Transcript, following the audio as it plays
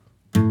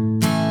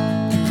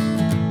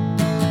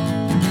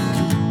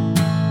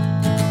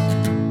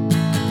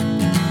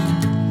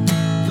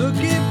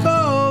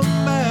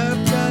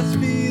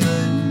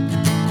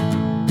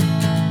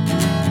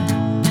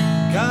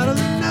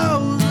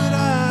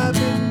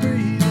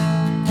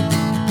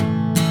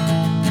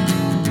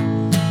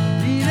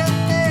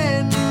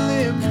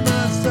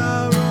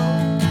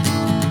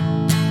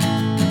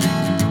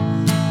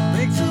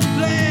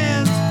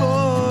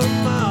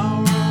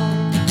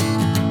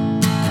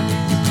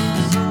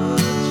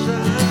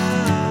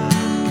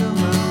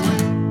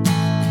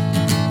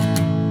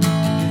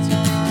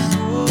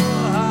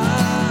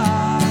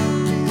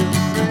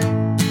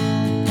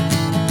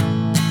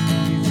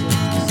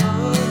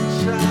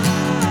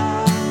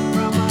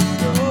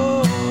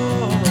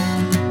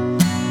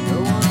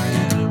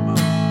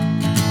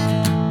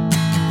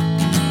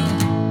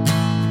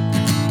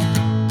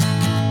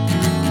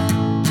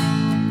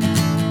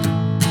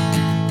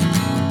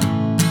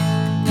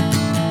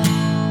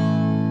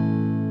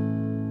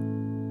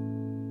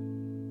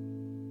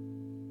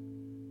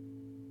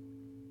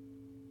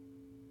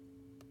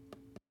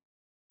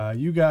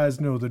You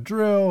guys know the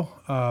drill.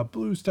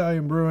 Blue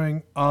Stallion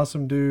Brewing,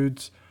 awesome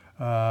dudes.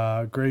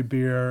 Great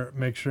beer.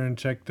 Make sure and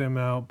check them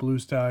out.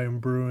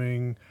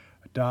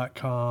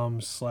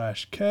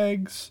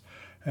 bluestallionbrewing.com/kegs.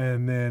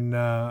 And then,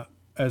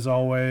 as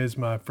always,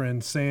 my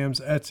friend Sam's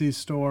Etsy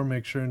store.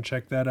 Make sure and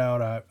check that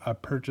out. I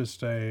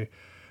purchased a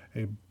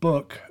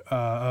book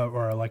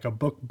or like a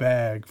book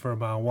bag for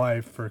my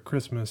wife for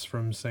Christmas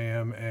from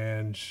Sam,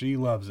 and she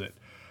loves it.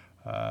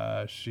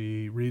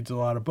 She reads a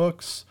lot of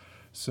books,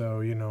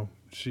 so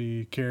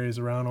she carries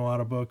around a lot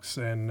of books,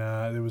 and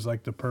it was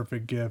like the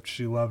perfect gift.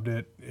 She loved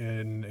it,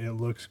 and it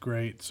looks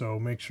great. So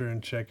make sure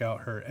and check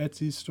out her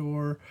Etsy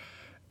store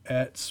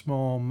at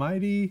Small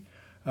Mighty.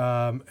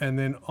 And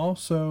then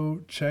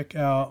also check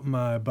out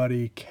my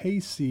buddy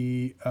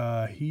Casey.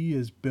 He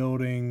is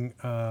building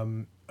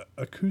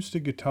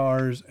acoustic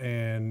guitars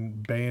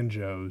and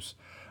banjos,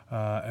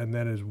 and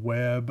that is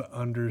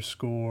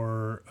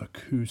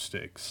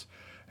web_acoustics.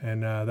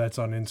 And that's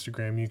on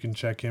Instagram. You can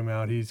check him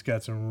out. He's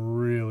got some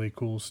really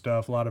cool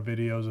stuff. A lot of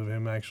videos of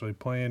him actually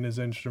playing his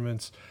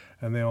instruments,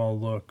 and they all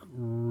look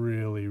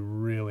really,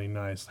 really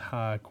nice,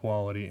 high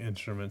quality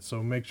instruments.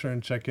 So make sure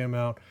and check him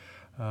out.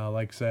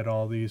 Like I said,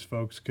 all these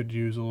folks could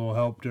use a little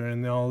help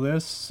during all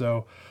this,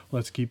 so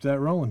let's keep that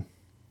rolling.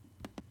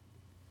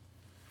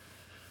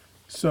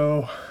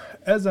 So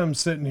as I'm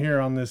sitting here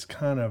on this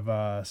kind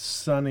of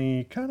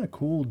sunny, kind of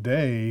cool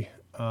day,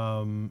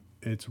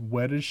 it's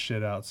wet as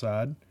shit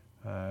outside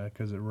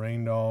because it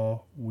rained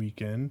all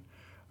weekend,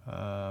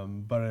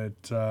 but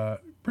it's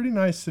pretty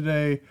nice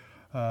today.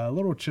 A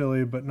little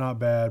chilly, but not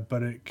bad.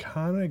 But it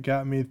kind of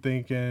got me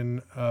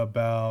thinking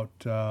about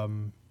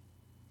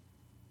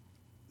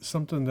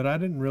something that I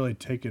didn't really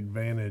take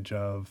advantage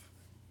of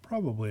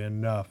probably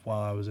enough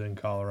while I was in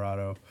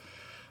Colorado,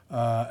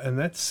 and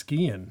that's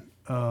skiing.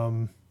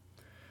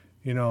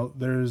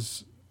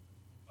 There's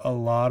a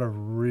lot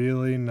of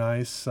really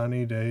nice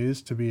sunny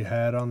days to be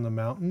had on the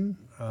mountain.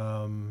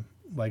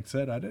 Like I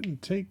said, I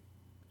didn't take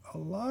a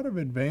lot of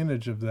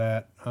advantage of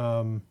that,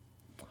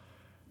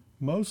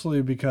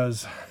 mostly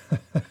because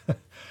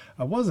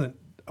I wasn't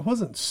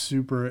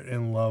super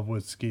in love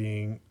with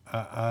skiing.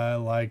 I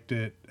liked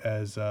it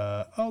as,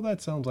 that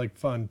sounds like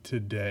fun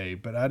today,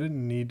 but I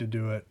didn't need to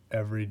do it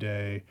every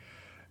day.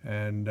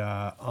 And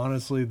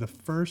honestly, the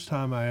first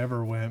time I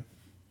ever I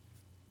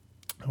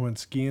went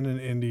skiing in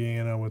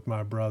Indiana with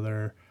my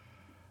brother.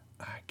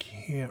 I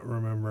can't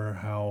remember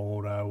how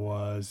old I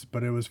was,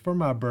 but it was for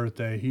my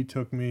birthday. He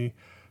took me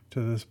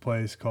to this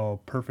place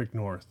called Perfect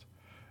North,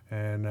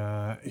 and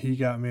he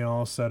got me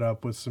all set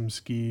up with some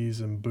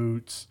skis and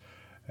boots,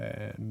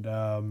 and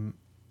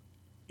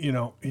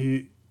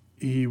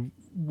he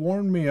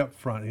warned me up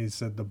front. He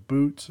said the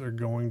boots are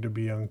going to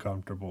be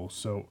uncomfortable,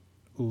 so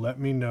let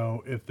me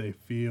know if they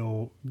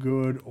feel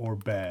good or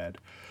bad.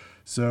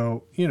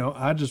 So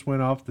I just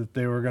went off that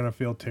they were going to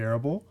feel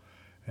terrible,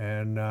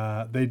 and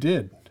they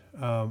did.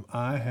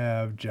 I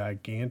have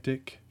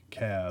gigantic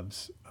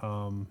calves.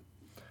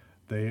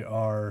 They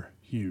are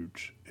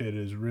huge. It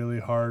is really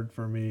hard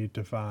for me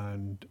to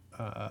find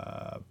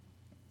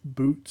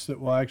boots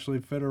that will actually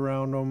fit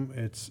around them.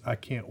 I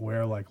can't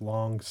wear like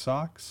long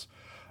socks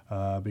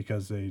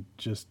because they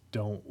just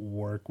don't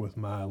work with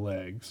my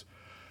legs.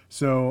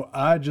 So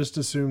I just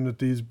assumed that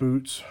these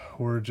boots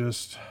were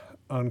just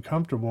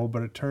uncomfortable,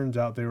 but it turns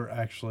out they were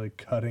actually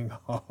cutting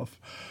off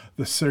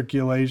the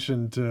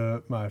circulation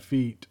to my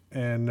feet.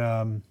 And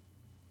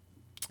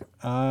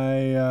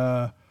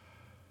I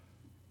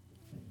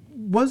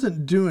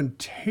wasn't doing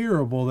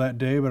terrible that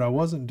day, but I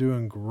wasn't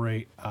doing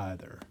great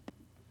either.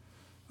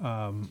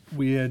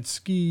 We had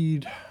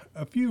skied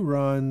a few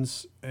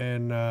runs,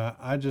 and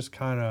I just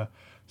kind of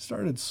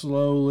started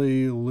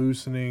slowly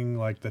loosening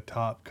like the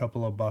top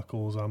couple of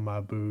buckles on my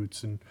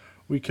boots, and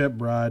we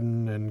kept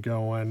riding and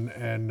going,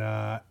 and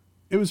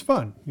it was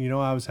fun.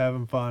 I was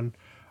having fun.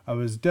 I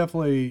was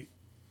definitely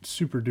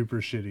super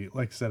duper shitty.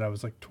 Like I said, I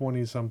was like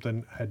 20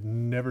 something, had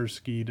never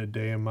skied a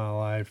day in my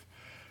life,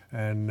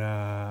 and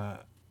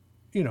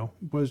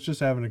was just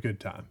having a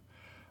good time.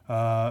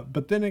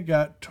 But then it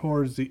got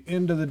towards the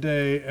end of the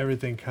day,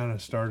 everything kind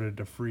of started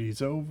to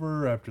freeze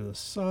over after the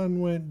sun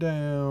went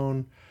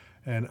down,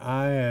 and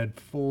I had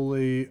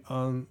fully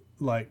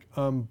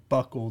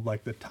unbuckled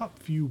like the top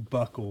few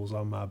buckles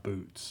on my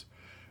boots.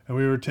 And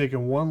we were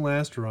taking one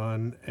last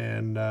run,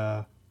 and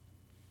I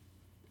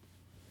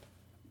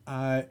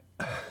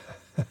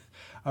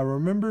I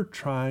remember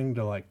trying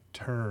to like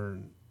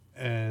turn,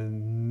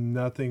 and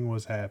nothing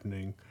was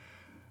happening.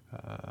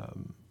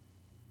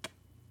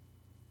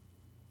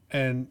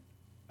 And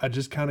I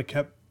just kind of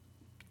kept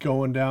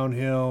going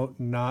downhill,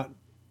 not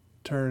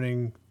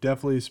turning,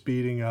 definitely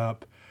speeding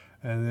up.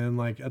 And then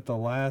like at the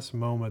last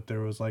moment,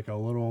 there was like a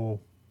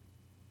little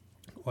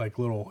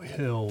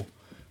hill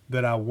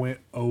that I went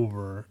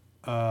over.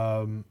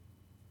 And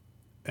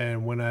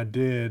when I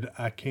did,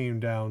 I came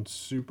down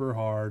super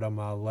hard on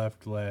my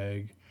left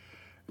leg,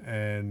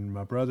 and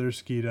my brother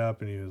skied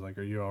up and he was like,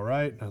 "Are you all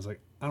right?" And I was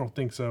like, "I don't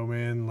think so,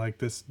 man. Like,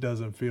 this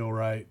doesn't feel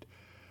right."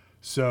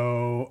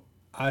 So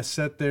I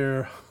sat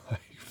there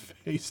like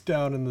face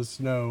down in the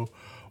snow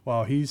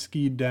while he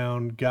skied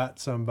down, got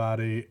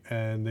somebody,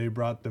 and they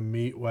brought the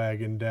meat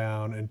wagon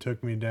down and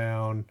took me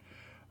down.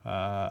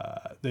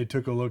 They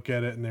took a look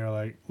at it and they were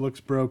like, looks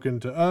broken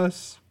to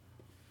us.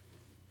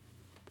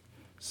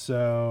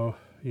 So,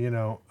 you're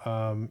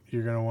going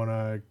to want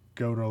to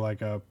go to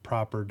like a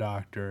proper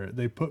doctor.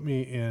 They put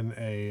me in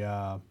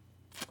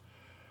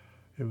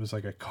it was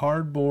like a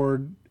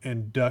cardboard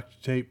and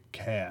duct tape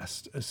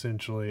cast,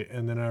 essentially.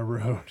 And then I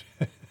rode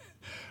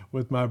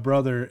with my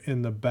brother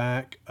in the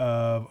back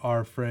of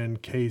our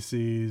friend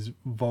Casey's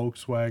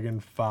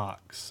Volkswagen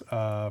Fox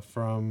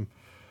from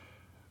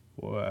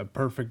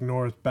Perfect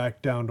North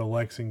back down to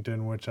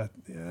Lexington, which I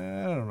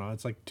don't know,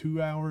 it's like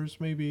 2 hours,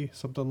 maybe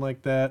something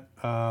like that,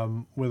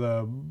 with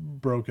a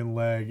broken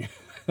leg.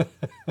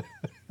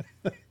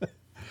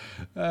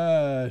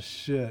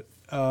 Shit.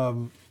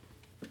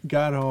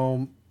 Got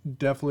home,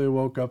 definitely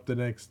woke up the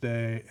next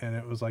day, and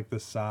it was like the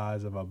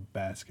size of a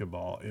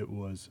basketball. It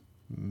was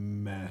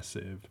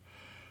massive.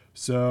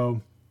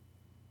 So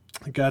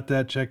I got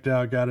that checked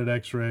out, got it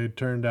x-rayed.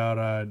 Turned out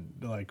I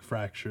like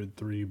fractured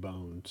 3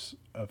 bones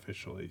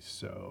officially.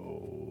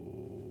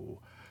 So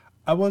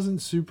I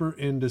wasn't super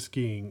into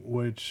skiing,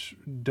 which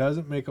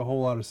doesn't make a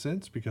whole lot of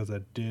sense because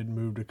I did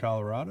move to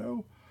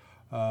Colorado.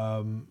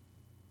 I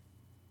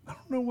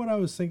don't know what I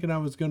was thinking I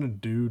was going to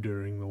do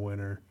during the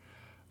winter.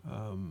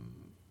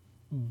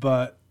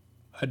 But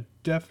I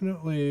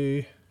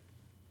definitely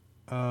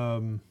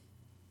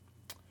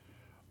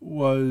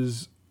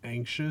was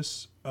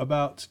anxious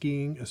about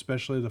skiing,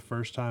 especially the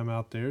first time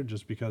out there,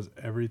 just because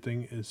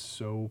everything is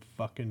so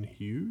fucking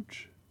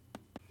huge.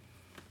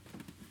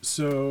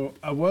 So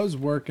I was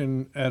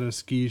working at a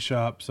ski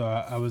shop, so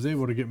I was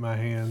able to get my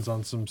hands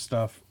on some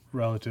stuff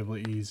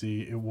relatively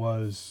easy. It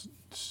was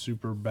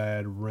super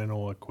bad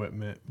rental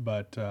equipment,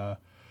 but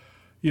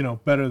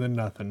better than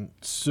nothing.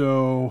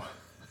 So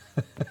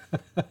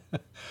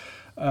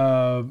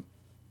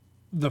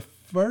the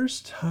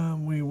first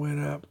time we went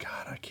up,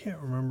 God, I can't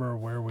remember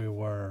where we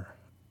were.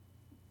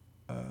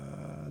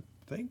 I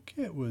think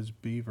it was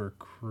Beaver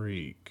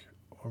Creek,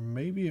 or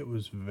maybe it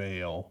was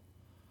Vale.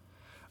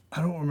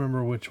 I don't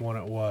remember which one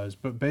it was,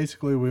 but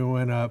basically we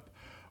went up,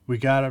 we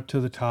got up to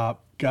the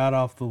top, got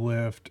off the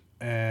lift,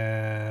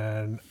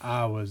 and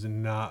I was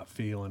not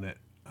feeling it.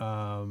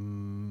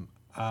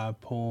 I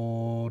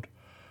pulled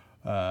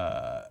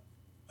a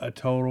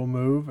total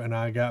move, and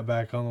I got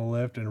back on the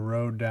lift and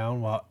rode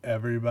down while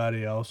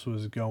everybody else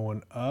was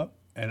going up,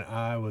 and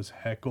I was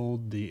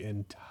heckled the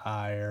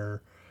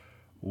entire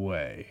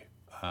way.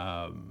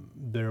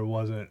 There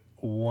wasn't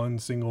one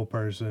single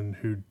person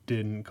who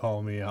didn't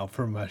call me out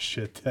for my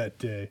shit that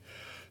day.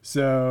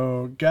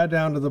 So got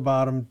down to the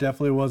bottom,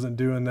 definitely wasn't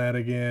doing that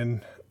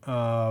again.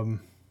 God,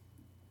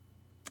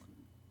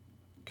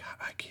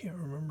 I can't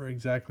remember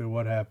exactly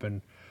what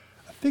happened.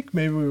 I think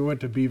maybe we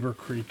went to Beaver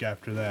Creek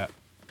after that,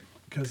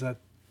 because I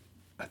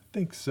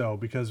think so,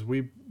 because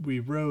we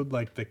rode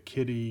like the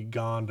kiddie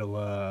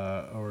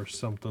gondola or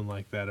something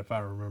like that, if I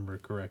remember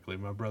correctly.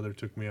 My brother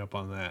took me up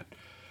on that.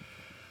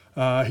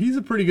 He's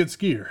a pretty good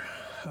skier,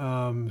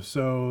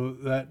 so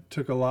that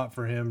took a lot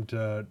for him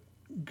to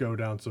go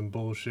down some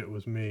bullshit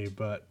with me.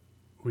 But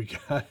we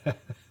got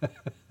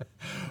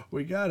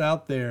we got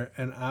out there,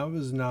 and I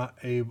was not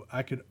able.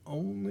 I could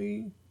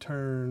only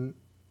turn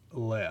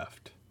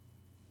left,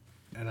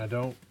 and I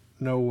don't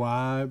know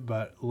why,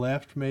 but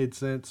left made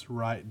sense,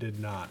 right did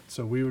not.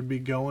 So we would be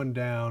going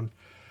down,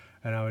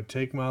 and I would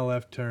take my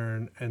left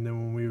turn, and then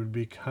when we would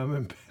be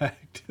coming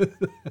back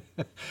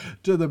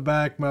to the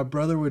back, my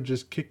brother would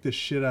just kick the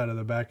shit out of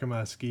the back of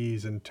my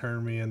skis and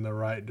turn me in the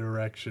right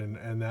direction.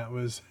 And that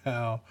was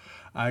how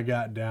I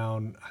got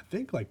down, I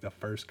think, like the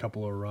first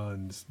couple of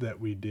runs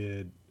that we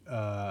did.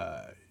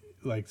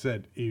 Like I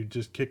said, you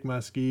just kick my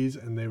skis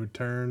and they would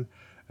turn,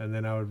 and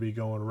then I would be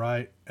going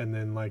right, and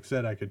then, like I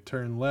said, I could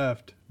turn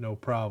left, no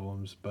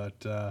problems.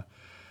 But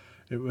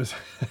it was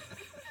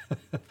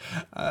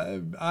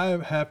I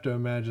have to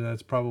imagine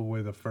that's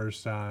probably the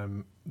first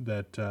time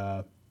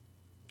that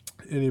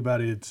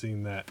anybody had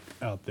seen that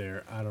out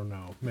there. I don't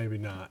know, maybe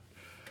not.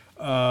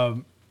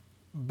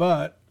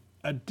 But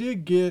I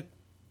did get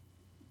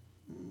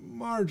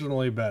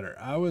marginally better.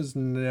 I was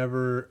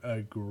never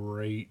a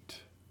great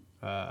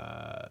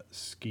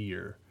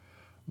skier,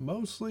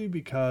 mostly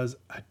because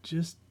I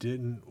just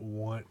didn't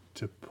want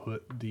to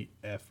put the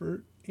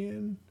effort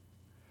in.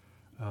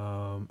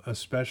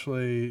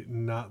 Especially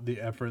not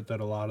the effort that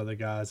a lot of the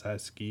guys I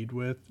skied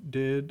with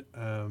did.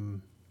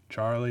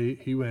 Charlie,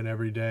 he went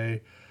every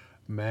day.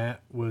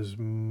 Matt was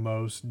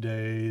most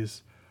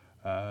days.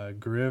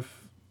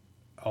 Griff,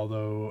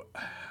 although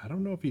I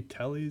don't know if he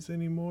tellies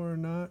anymore or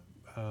not,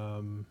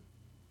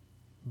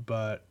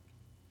 but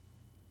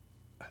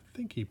I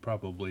think he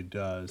probably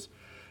does.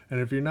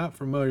 And if you're not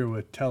familiar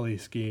with telly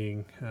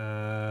skiing,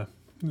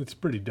 it's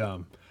pretty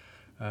dumb.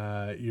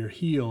 Your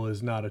heel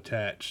is not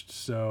attached,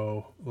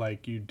 so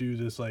like you do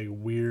this like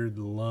weird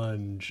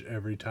lunge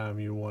every time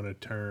you want to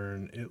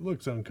turn. It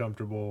looks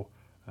uncomfortable.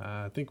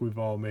 I think we've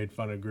all made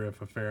fun of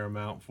Griff a fair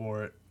amount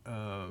for it.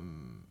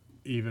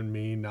 even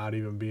me not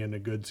even being a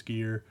good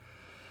skier.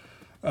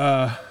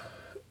 Uh,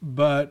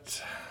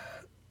 but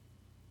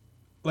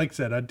like I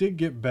said, I did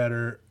get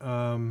better.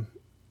 And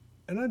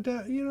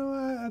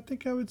I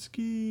think I would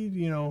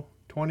ski,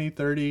 20,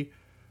 30,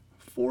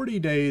 40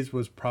 days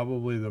was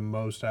probably the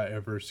most I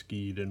ever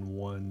skied in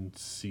one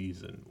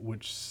season,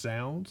 which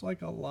sounds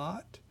like a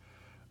lot.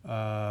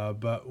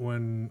 But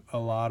when a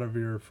lot of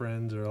your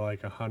friends are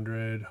like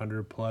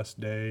 100 plus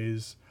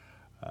days,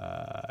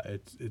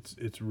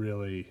 it's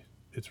really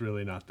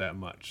not that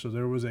much. So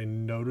there was a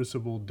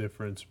noticeable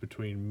difference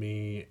between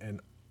me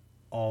and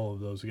all of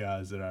those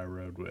guys that I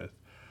rode with.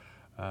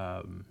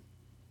 Um,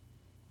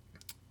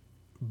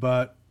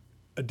 but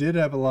I did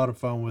have a lot of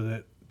fun with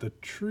it. The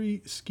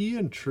tree ski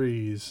and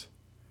trees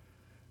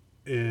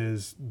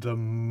is the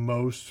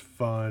most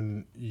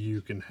fun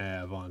you can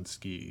have on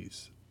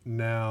skis.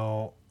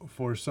 Now,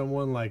 for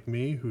someone like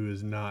me who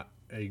is not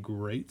a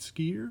great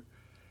skier,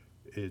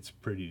 it's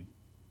pretty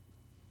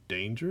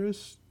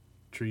dangerous.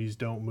 Trees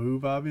don't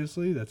move,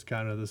 obviously. That's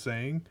kind of the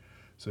saying.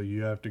 So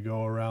you have to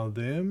go around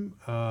them.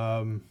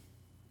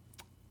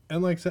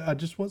 And like I said, I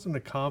just wasn't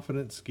a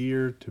confident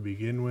skier to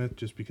begin with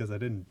just because I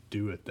didn't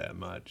do it that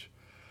much.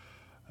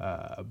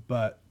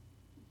 But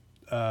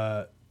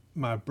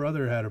my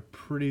brother had a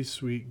pretty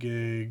sweet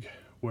gig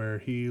where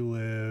he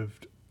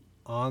lived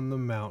on the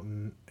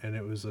mountain and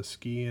it was a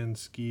ski in,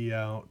 ski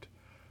out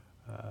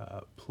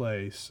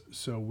place.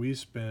 So we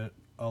spent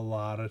a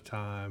lot of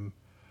time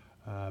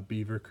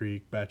Beaver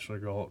Creek, Bachelor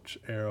Gulch,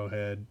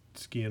 Arrowhead,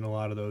 skiing a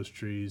lot of those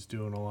trees,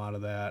 doing a lot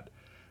of that.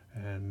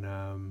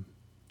 And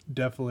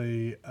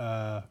definitely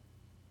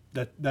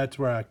that's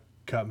where I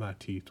cut my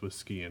teeth with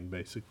skiing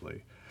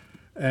basically.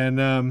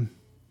 And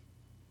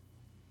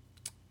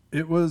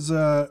it was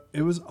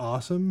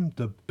awesome.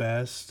 The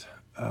best.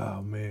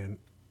 Oh man,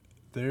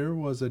 there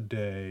was a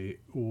day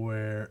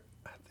where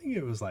I think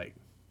it was like,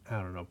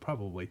 I don't know,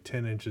 probably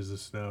 10 inches of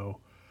snow.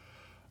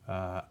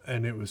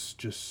 And it was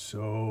just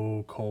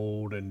so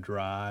cold and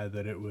dry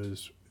that it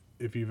was,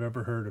 if you've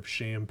ever heard of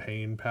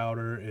champagne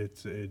powder,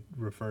 it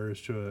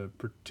refers to a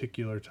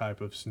particular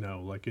type of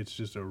snow. Like it's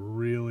just a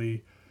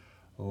really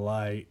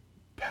light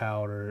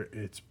powder.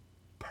 It's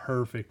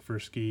perfect for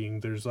skiing.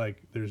 There's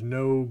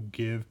no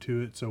give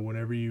to it, so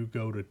whenever you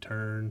go to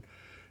turn,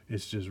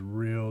 it's just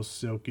real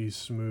silky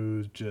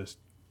smooth, just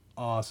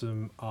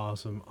awesome,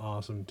 awesome,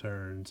 awesome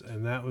turns.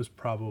 And that was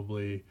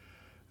probably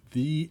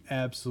the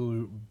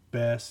absolute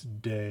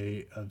best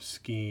day of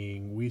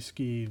skiing. We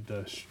skied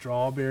the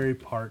Strawberry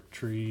Park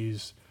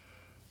trees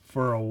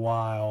for a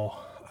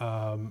while.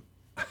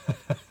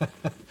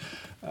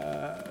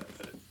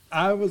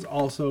 I was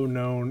also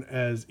known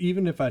as,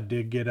 even if I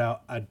did get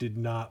out, I did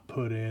not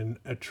put in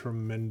a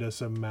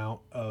tremendous amount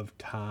of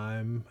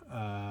time.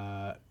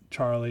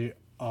 Charlie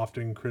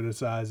often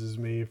criticizes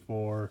me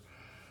for,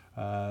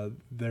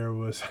 there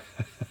was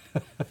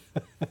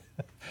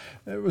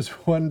there was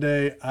one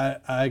day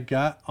I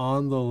got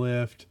on the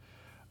lift.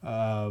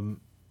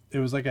 It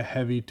was like a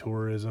heavy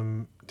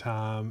tourism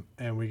time,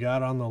 and we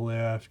got on the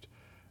lift,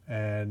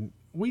 and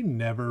we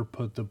never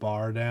put the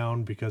bar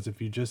down because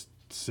if you just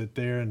sit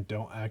there and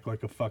don't act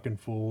like a fucking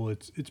fool,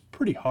 it's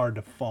pretty hard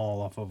to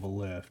fall off of a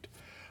lift.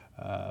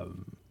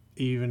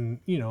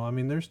 Even, I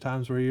mean, there's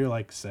times where you're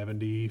like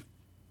 70,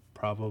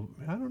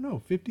 probably, I don't know,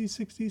 50,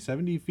 60,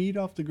 70 feet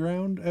off the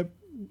ground at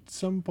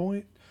some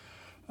point.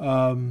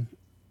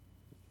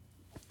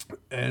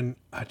 And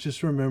I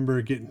just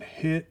remember getting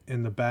hit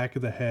in the back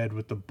of the head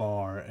with the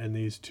bar, and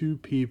these two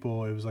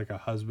people, it was like a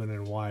husband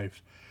and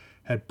wife,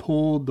 had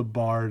pulled the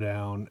bar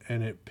down,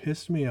 and it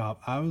pissed me off.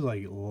 I was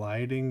like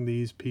lighting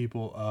these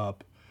people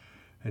up,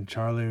 and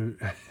Charlie,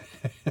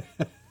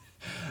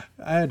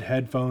 I had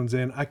headphones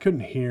in. I couldn't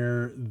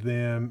hear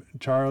them.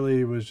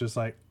 Charlie was just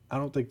like, I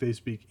don't think they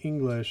speak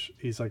English.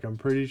 He's like, I'm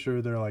pretty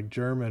sure they're like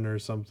German or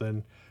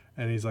something.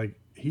 And he's like,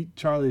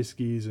 Charlie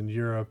skis in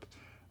Europe.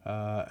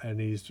 And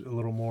he's a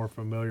little more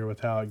familiar with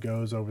how it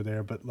goes over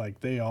there, but like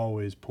they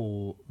always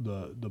pull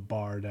the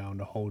bar down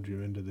to hold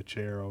you into the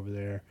chair over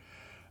there.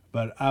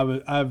 But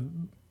I've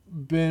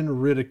been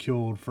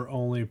ridiculed for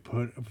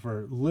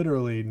for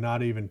literally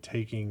not even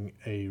taking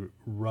a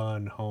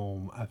run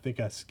home. I think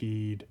I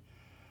skied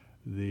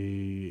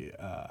the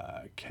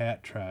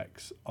cat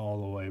tracks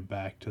all the way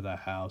back to the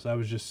house. I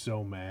was just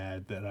so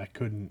mad that I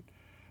couldn't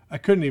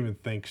even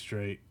think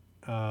straight.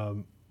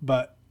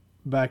 But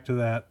back to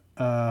that.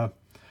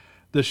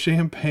 The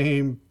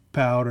champagne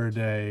powder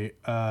day,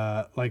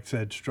 like I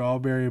said,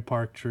 Strawberry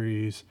Park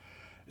trees.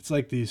 It's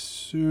like these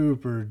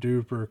super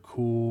duper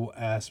cool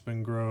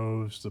aspen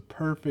groves, the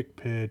perfect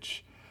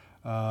pitch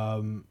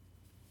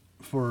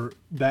for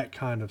that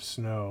kind of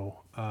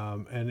snow.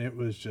 And it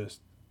was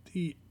just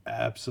the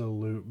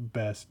absolute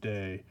best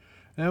day.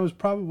 And that was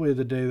probably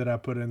the day that I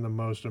put in the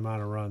most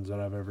amount of runs that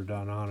I've ever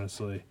done,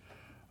 honestly.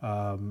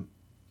 But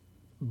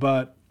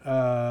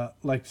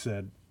like I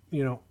said,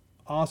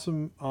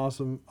 awesome,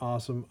 awesome,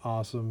 awesome,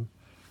 awesome.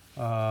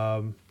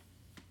 Um,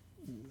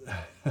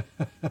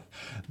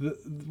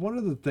 One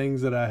of the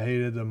things that I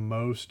hated the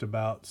most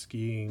about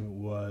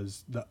skiing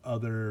was the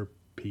other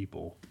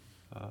people.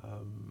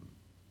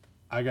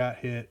 I got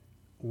hit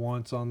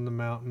once on the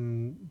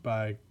mountain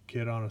by a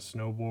kid on a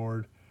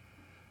snowboard.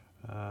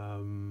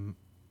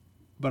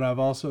 But I've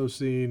also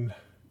seen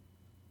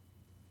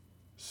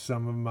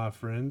some of my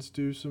friends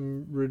do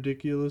some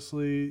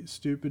ridiculously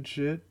stupid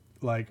shit.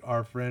 Like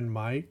our friend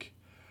Mike,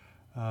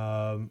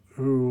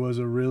 who was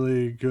a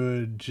really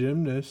good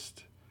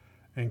gymnast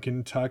and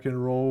can tuck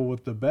and roll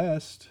with the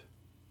best,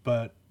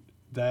 but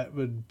that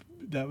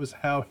was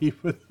how he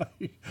would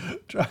like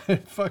try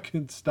and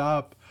fucking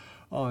stop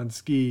on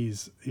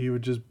skis. He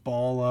would just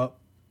ball up,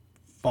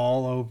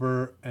 fall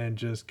over, and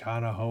just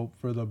kind of hope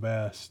for the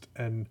best.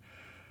 And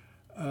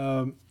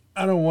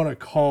I don't want to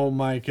call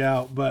Mike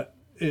out, but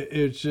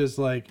it's just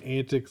like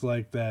antics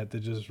like that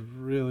that just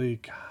really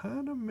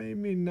kind of made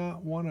me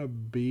not want to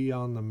be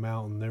on the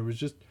mountain. There was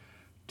just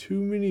too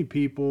many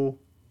people,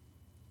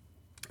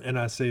 and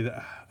I say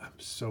that I'm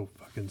so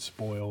fucking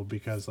spoiled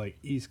because like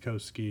East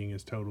Coast skiing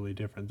is totally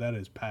different. That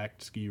is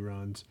packed ski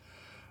runs,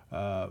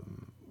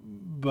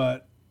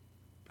 but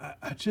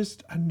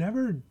I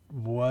never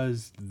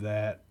was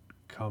that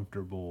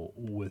comfortable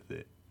with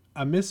it.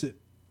 I miss it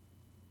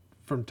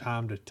from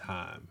time to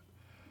time.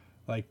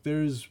 Like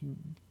there's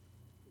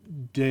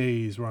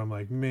days where I'm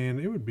like, man,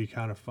 it would be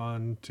kind of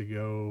fun to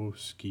go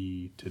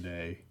ski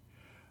today.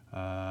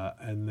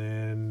 And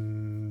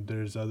then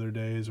there's other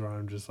days where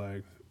I'm just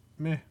like,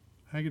 meh,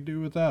 I could do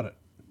without it.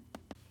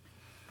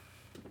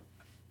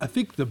 I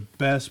think the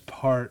best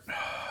part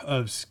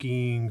of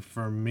skiing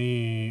for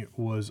me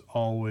was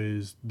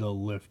always the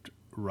lift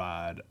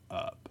ride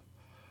up.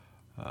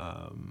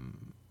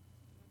 Um,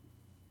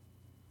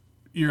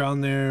 you're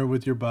on there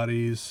with your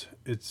buddies.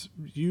 It's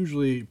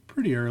usually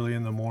pretty early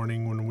in the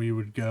morning when we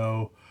would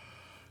go.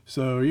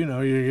 So, you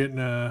know, you're getting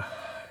a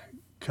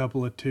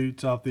couple of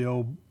toots off the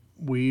old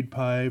weed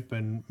pipe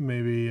and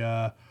maybe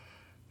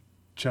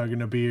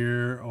chugging a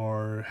beer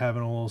or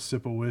having a little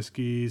sip of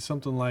whiskey,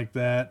 something like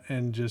that,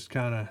 and just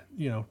kind of,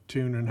 you know,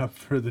 tuning up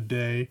for the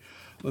day,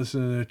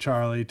 listening to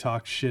Charlie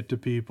talk shit to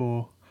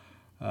people.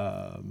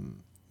 The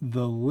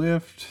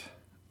lift,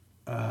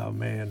 oh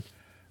man.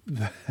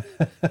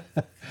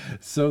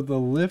 So the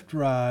lift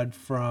ride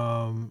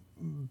from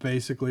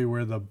basically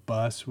where the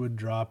bus would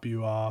drop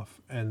you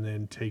off and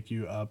then take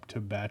you up to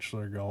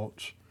Bachelor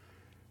Gulch.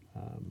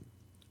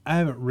 I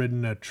haven't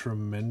ridden a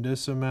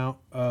tremendous amount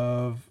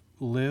of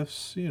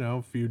lifts, you know,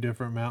 a few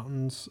different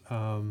mountains.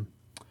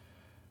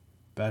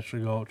 Bachelor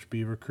Gulch,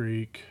 Beaver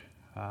Creek,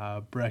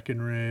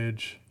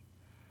 Breckenridge.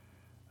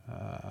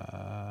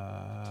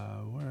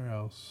 Where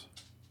else?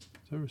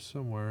 There was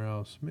somewhere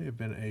else. May have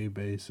been A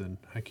Basin.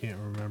 I can't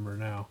remember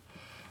now.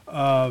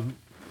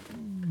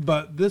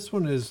 But this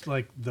one is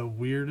like the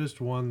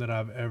weirdest one that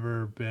I've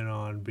ever been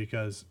on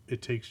because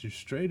it takes you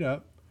straight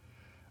up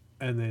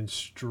and then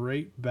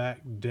straight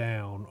back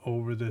down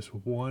over this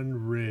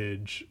one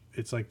ridge.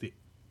 It's like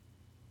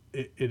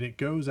it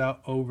goes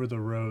out over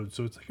the road,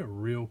 so it's like a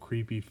real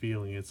creepy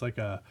feeling. It's like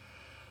a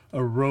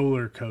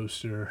roller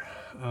coaster.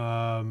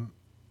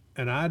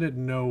 And I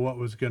didn't know what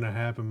was going to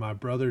happen. My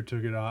brother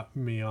took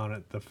me on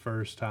it the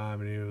first time,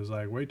 and he was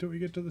like, wait till we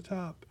get to the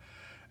top.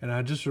 And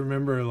I just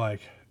remember, like,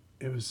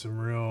 it was some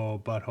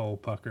real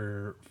butthole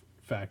pucker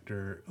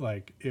factor.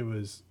 Like,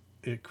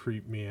 it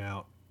creeped me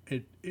out.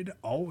 It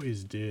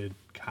always did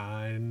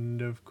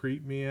kind of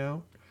creep me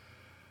out.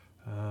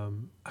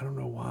 I don't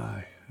know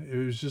why. It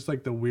was just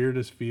like the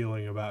weirdest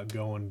feeling about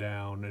going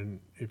down. And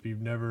if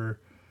you've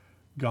never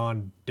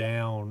gone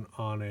down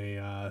on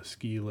a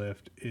ski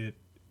lift,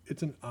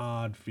 it's an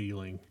odd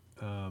feeling.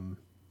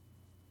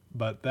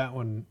 But that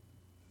one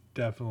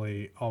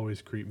definitely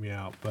always creeped me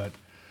out. But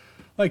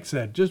like I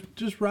said,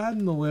 just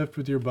riding the lift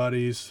with your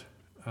buddies,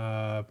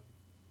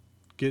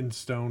 getting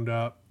stoned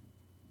up,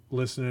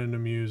 listening to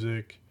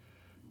music,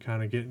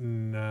 kind of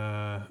getting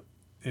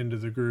into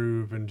the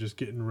groove and just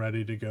getting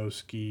ready to go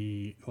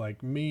ski.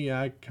 Like me,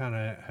 I kind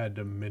of had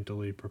to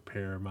mentally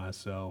prepare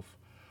myself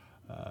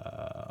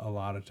a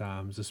lot of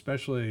times,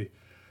 especially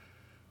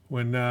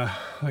when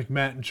like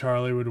Matt and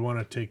Charlie would want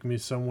to take me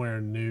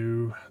somewhere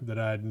new that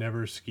I'd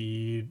never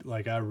skied.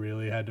 Like I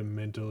really had to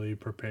mentally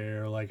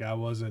prepare. Like I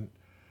wasn't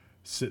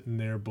sitting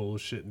there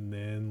bullshitting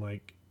then.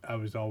 Like I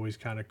was always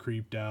kind of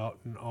creeped out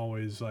and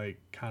always like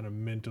kind of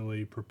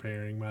mentally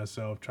preparing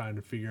myself, trying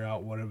to figure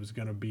out what it was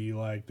going to be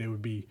like. They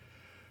would be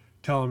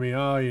telling me,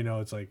 oh, you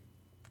know, it's like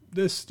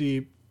this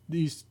steep,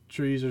 these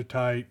trees are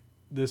tight,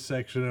 this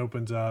section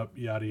opens up,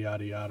 yada,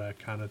 yada, yada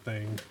kind of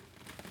thing.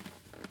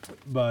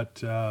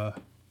 But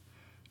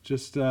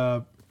just,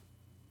 I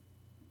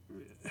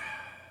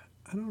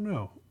don't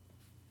know.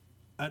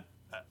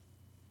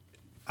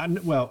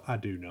 Well, I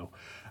do know.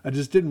 I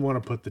just didn't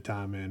want to put the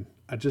time in.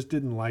 I just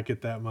didn't like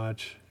it that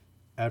much.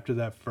 After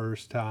that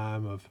first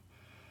time of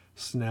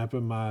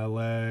snapping my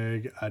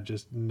leg, I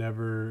just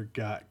never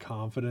got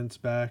confidence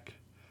back.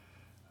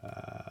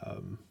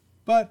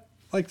 But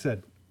like I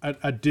said,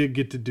 I did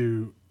get to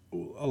do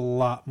a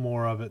lot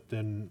more of it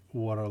than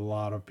what a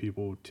lot of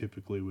people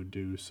typically would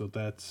do. So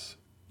that's,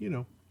 you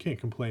know, can't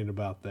complain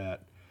about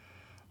that.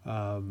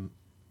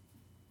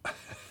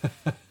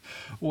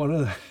 one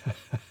of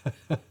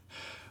the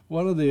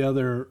one of the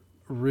other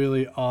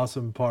really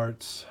awesome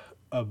parts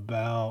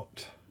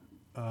about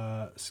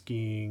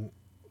skiing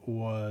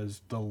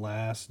was the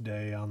last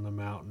day on the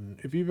mountain.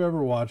 If you've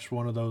ever watched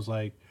one of those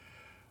like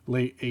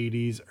late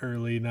 80s,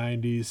 early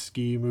 90s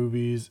ski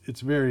movies,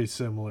 it's very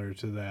similar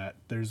to that.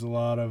 There's a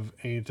lot of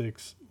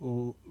antics,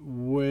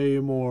 way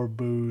more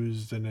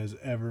booze than has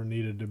ever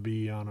needed to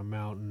be on a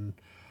mountain.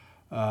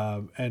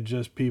 And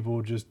just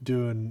people just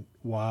doing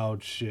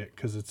wild shit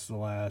because it's the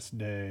last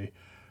day.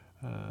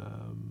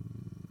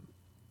 Um,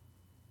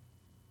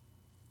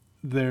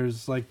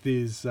 there's like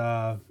these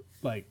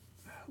like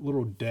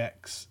little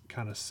decks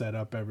kind of set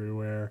up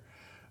everywhere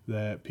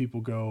that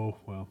people go.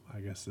 Well, I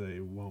guess they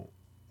won't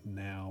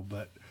now,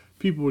 but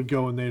people would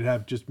go and they'd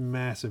have just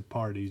massive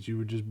parties. You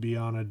would just be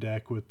on a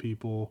deck with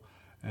people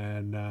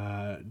and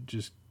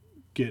just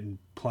getting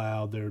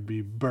plowed. There would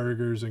be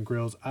burgers and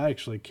grills. I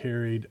actually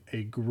carried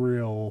a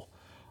grill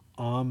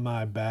on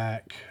my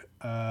back.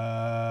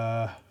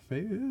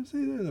 Maybe it was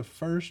either the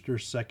first or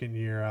second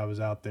year I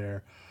was out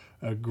there.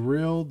 A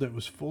grill that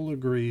was full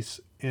of grease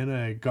in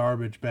a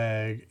garbage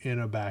bag in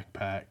a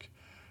backpack,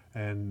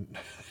 and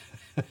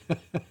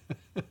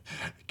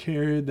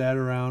carried that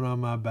around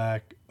on my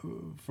back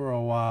for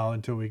a while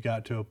until we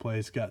got to a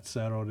place, got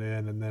settled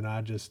in, and then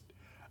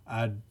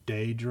I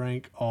day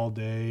drank all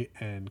day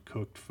and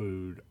cooked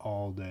food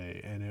all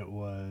day, and it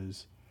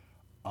was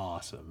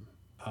awesome.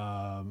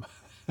 Um,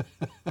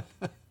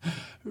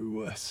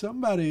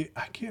 somebody,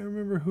 I can't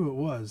remember who it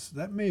was.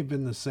 That may have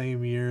been the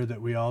same year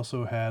that we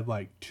also had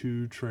like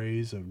 2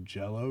 trays of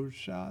Jello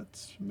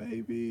shots,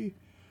 maybe.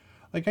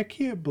 Like I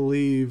can't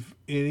believe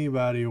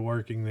anybody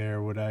working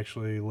there would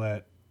actually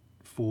let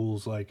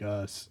fools like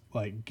us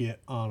like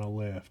get on a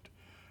lift,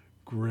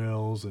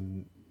 grills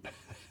and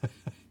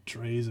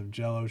trays of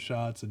Jello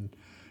shots and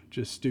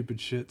just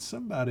stupid shit.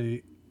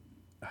 Somebody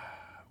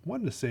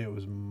wanted to say it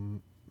was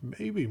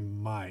maybe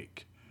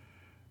Mike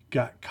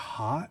got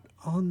caught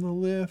on the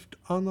lift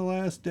on the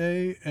last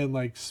day and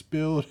like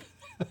spilled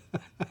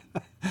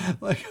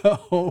like a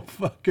whole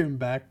fucking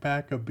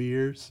backpack of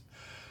beers.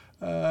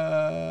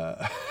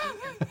 Uh,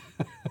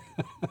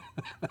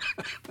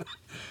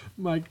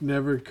 Mike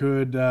never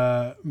could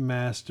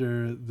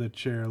master the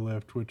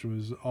chairlift, which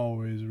was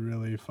always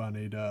really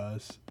funny to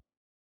us.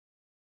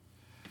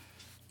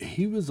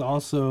 He was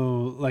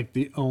also like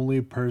the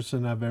only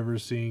person I've ever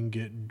seen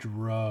get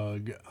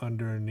drug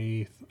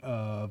underneath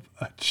of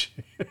a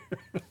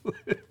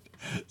chairlift.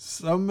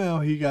 Somehow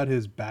he got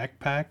his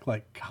backpack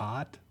like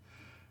caught.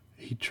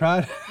 He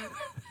tried.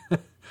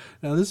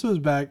 Now this was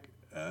back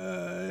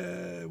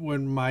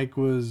when Mike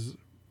was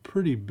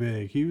pretty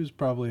big. He was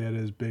probably at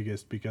his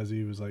biggest because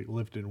he was like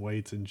lifting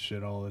weights and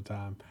shit all the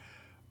time.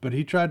 But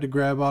he tried to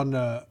grab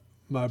onto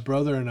my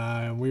brother and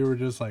I, and we were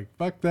just like,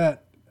 "Fuck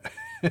that!"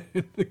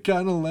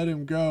 Kind of let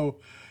him go,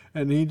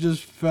 and he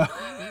just fell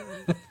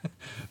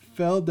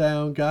fell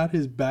down, got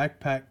his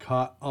backpack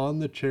caught on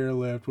the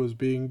chairlift, was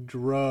being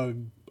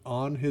drugged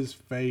on his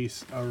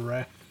face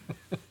around.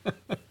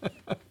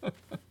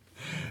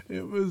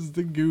 It was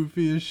the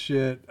goofiest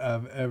shit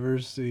I've ever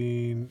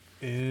seen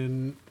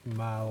in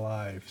my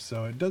life.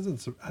 So it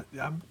doesn't.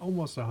 I'm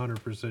almost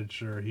 100%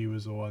 sure he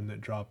was the one that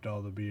dropped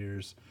all the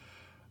beers.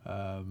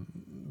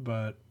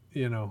 But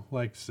you know,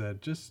 like I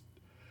said, just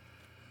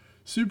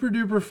super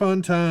duper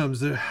fun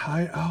times.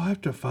 I'll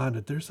have to find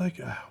it. There's like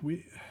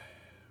we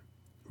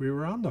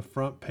were on the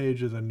front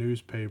page of the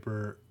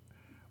newspaper.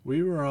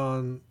 We were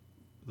on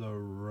the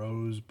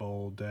Rose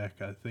Bowl deck,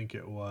 I think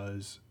it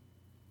was,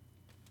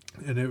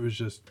 and it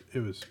was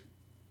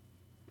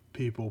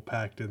people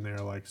packed in there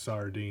like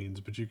sardines.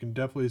 But you can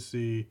definitely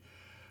see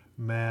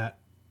Matt,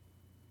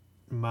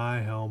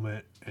 my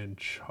helmet, and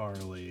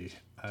Charlie,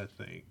 I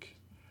think.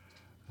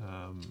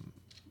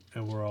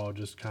 And we're all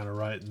just kind of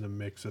right in the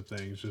mix of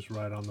things, just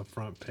right on the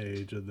front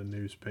page of the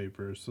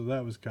newspaper. So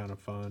that was kind of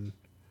fun.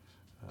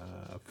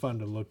 Fun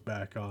to look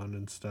back on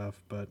and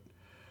stuff. But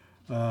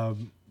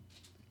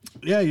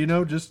yeah, you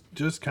know,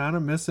 just kind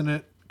of missing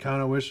it.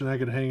 Kind of wishing I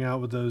could hang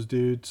out with those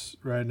dudes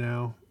right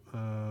now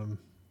and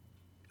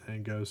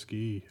go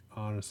ski.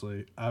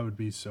 Honestly, I would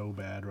be so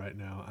bad right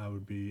now.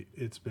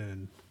 It's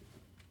been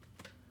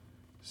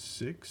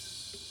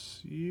 6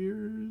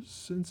 years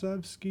since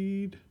I've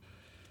skied.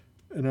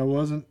 And I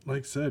wasn't,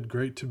 like I said,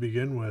 great to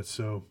begin with.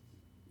 So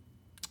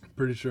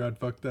pretty sure I'd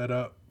fuck that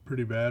up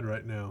pretty bad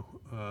right now.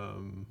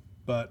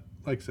 But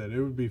like I said,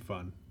 it would be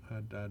fun.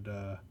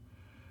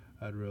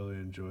 I'd really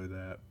enjoy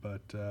that.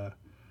 But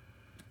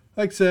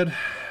like I said,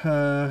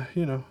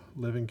 you know,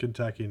 live in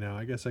Kentucky now.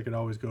 I guess I could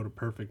always go to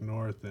Perfect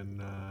North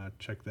and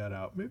check that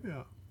out.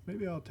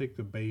 Maybe I'll take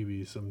the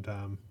baby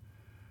sometime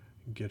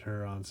and get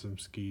her on some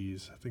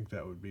skis. I think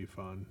that would be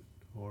fun.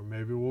 Or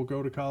maybe we'll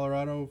go to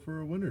Colorado for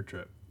a winter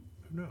trip.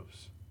 Who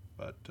knows?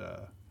 But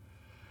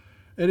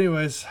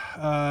anyways,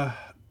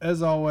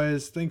 as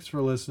always, thanks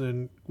for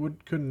listening.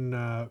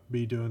 Couldn't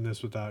be doing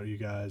this without you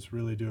guys.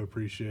 Really do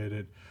appreciate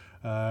it.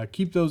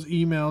 Keep those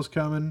emails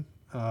coming.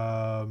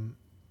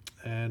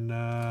 And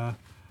I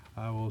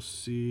will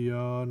see you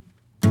on